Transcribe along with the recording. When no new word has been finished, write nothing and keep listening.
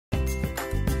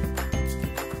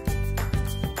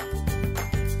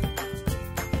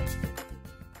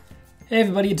Hey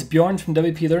everybody, it's Bjorn from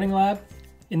WP Learning Lab.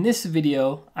 In this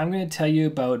video, I'm going to tell you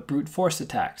about brute force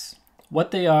attacks,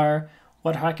 what they are,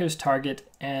 what hackers target,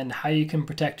 and how you can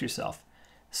protect yourself.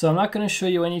 So I'm not going to show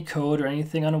you any code or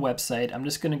anything on a website. I'm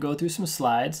just going to go through some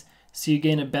slides so you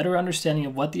gain a better understanding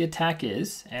of what the attack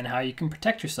is and how you can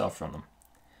protect yourself from them.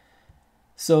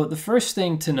 So the first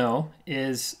thing to know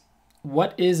is,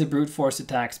 what is a brute force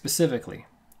attack specifically?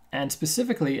 And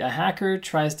specifically, a hacker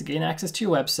tries to gain access to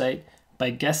your website by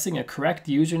guessing a correct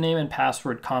username and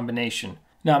password combination.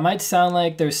 Now, it might sound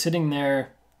like they're sitting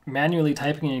there manually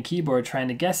typing in a keyboard trying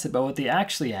to guess it, but what they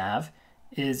actually have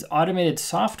is automated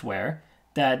software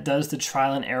that does the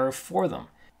trial and error for them.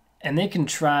 And they can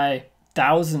try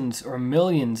thousands or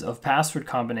millions of password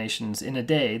combinations in a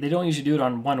day. They don't usually do it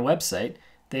on one website.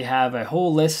 They have a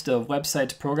whole list of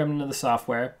websites programmed into the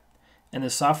software, and the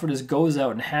software just goes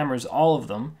out and hammers all of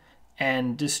them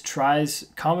and just tries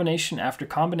combination after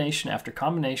combination after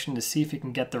combination to see if you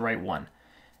can get the right one.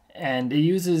 And it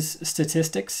uses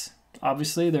statistics.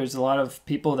 Obviously, there's a lot of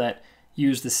people that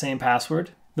use the same password.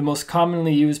 The most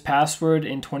commonly used password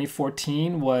in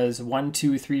 2014 was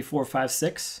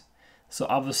 123456. So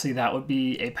obviously that would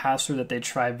be a password that they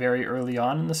try very early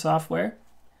on in the software.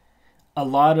 A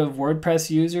lot of WordPress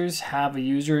users have a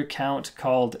user account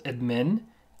called admin,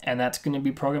 and that's going to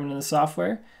be programmed in the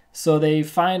software. So they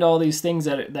find all these things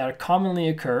that commonly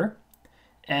occur,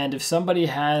 and if somebody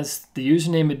has the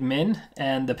username admin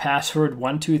and the password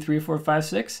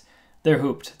 123456, they're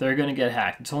hooped. They're going to get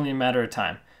hacked. It's only a matter of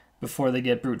time before they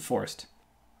get brute forced.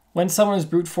 When someone is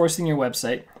brute forcing your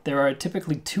website, there are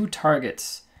typically two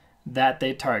targets that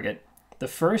they target. The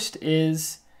first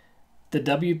is the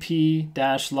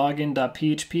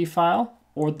wp-login.php file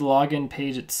or the login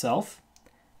page itself.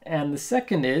 And the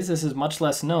second is, this is much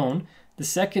less known, the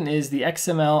second is the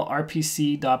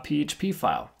xmlrpc.php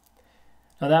file.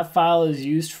 Now that file is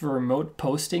used for remote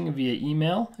posting via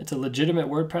email. It's a legitimate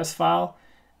WordPress file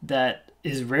that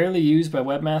is rarely used by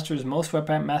webmasters. Most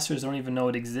webmasters don't even know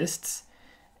it exists.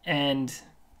 And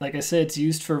like I said, it's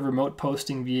used for remote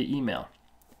posting via email.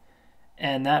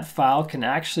 And that file can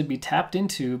actually be tapped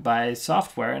into by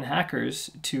software and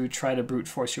hackers to try to brute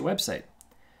force your website.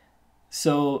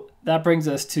 So that brings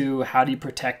us to, how do you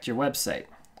protect your website?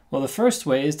 Well, the first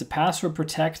way is to password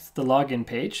protect the login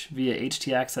page via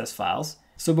htaccess files.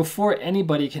 So before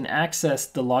anybody can access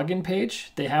the login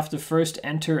page, they have to first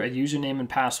enter a username and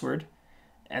password,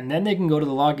 and then they can go to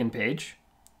the login page,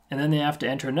 and then they have to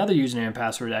enter another username and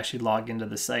password to actually log into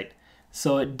the site.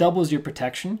 So it doubles your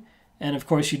protection, and of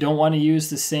course you don't want to use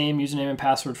the same username and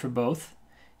password for both.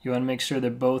 You want to make sure they're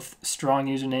both strong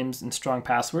usernames and strong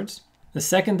passwords. The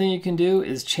second thing you can do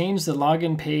is change the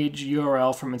login page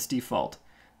URL from its default.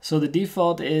 So the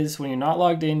default is, when you're not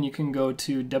logged in, you can go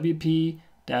to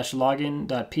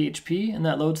wp-login.php and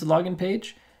that loads the login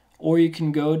page. Or you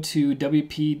can go to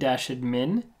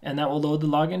wp-admin and that will load the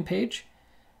login page.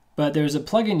 But there's a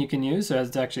plugin you can use,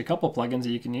 there's actually a couple plugins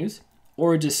that you can use,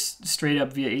 or just straight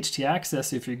up via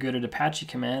htaccess if you're good at Apache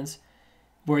commands,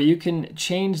 where you can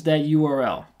change that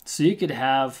URL. So you could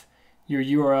have your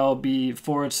URL be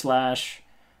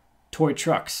 /toy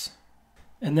trucks.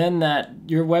 And then that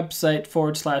your website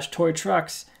 /toy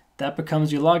trucks, that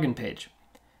becomes your login page.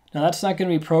 Now that's not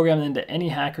going to be programmed into any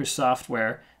hacker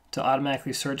software to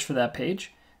automatically search for that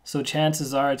page. So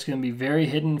chances are it's going to be very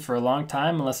hidden for a long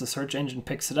time unless a search engine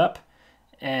picks it up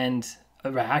and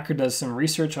a hacker does some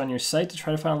research on your site to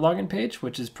try to find a login page,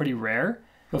 which is pretty rare.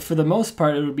 But for the most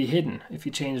part, it would be hidden if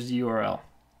you change the URL.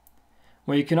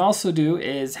 What you can also do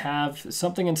is have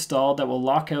something installed that will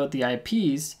lock out the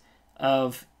IPs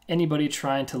of anybody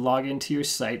trying to log into your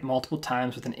site multiple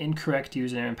times with an incorrect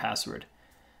username and password.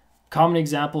 Common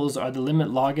examples are the limit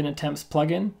login attempts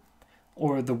plugin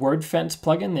or the word fence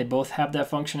plugin. They both have that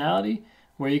functionality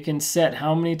where you can set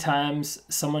how many times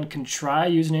someone can try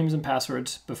usernames and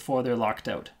passwords before they're locked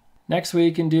out. Next, what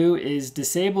you can do is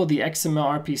disable the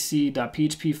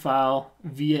xmlrpc.php file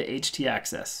via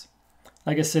htaccess.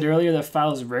 Like I said earlier, that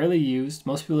file is rarely used.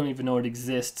 Most people don't even know it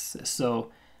exists.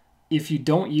 So if you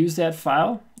don't use that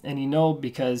file, and you know,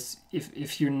 because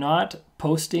if you're not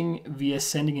posting via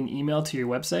sending an email to your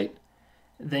website,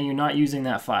 then you're not using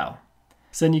that file.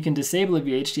 So then you can disable it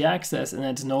via htaccess, and then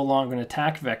it's no longer an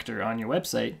attack vector on your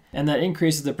website, and that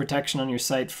increases the protection on your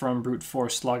site from brute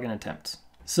force login attempts.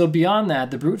 So beyond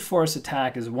that, the brute force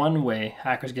attack is one way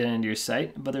hackers get into your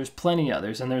site, but there's plenty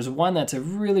others, and there's one that's a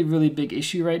really, really big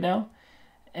issue right now,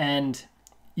 and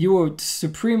you will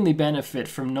supremely benefit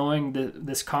from knowing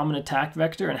this common attack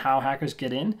vector and how hackers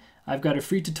get in. I've got a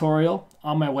free tutorial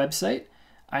on my website.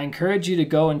 I encourage you to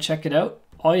go and check it out.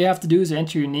 All you have to do is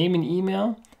enter your name and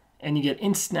email and you get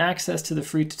instant access to the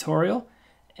free tutorial.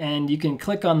 And you can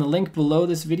click on the link below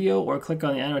this video or click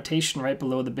on the annotation right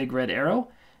below the big red arrow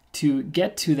to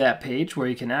get to that page where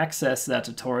you can access that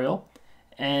tutorial.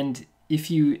 And if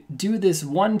you do this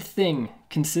one thing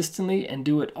consistently and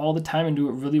do it all the time and do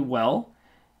it really well,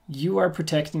 you are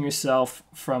protecting yourself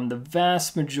from the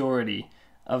vast majority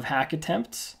of hack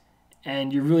attempts,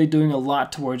 and you're really doing a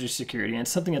lot towards your security. And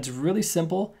it's something that's really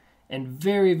simple, and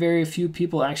very, very few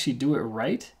people actually do it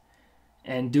right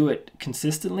and do it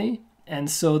consistently, and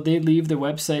so they leave their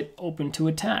website open to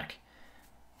attack.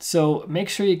 So make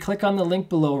sure you click on the link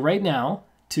below right now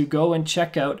to go and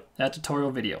check out that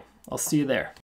tutorial video. I'll see you there.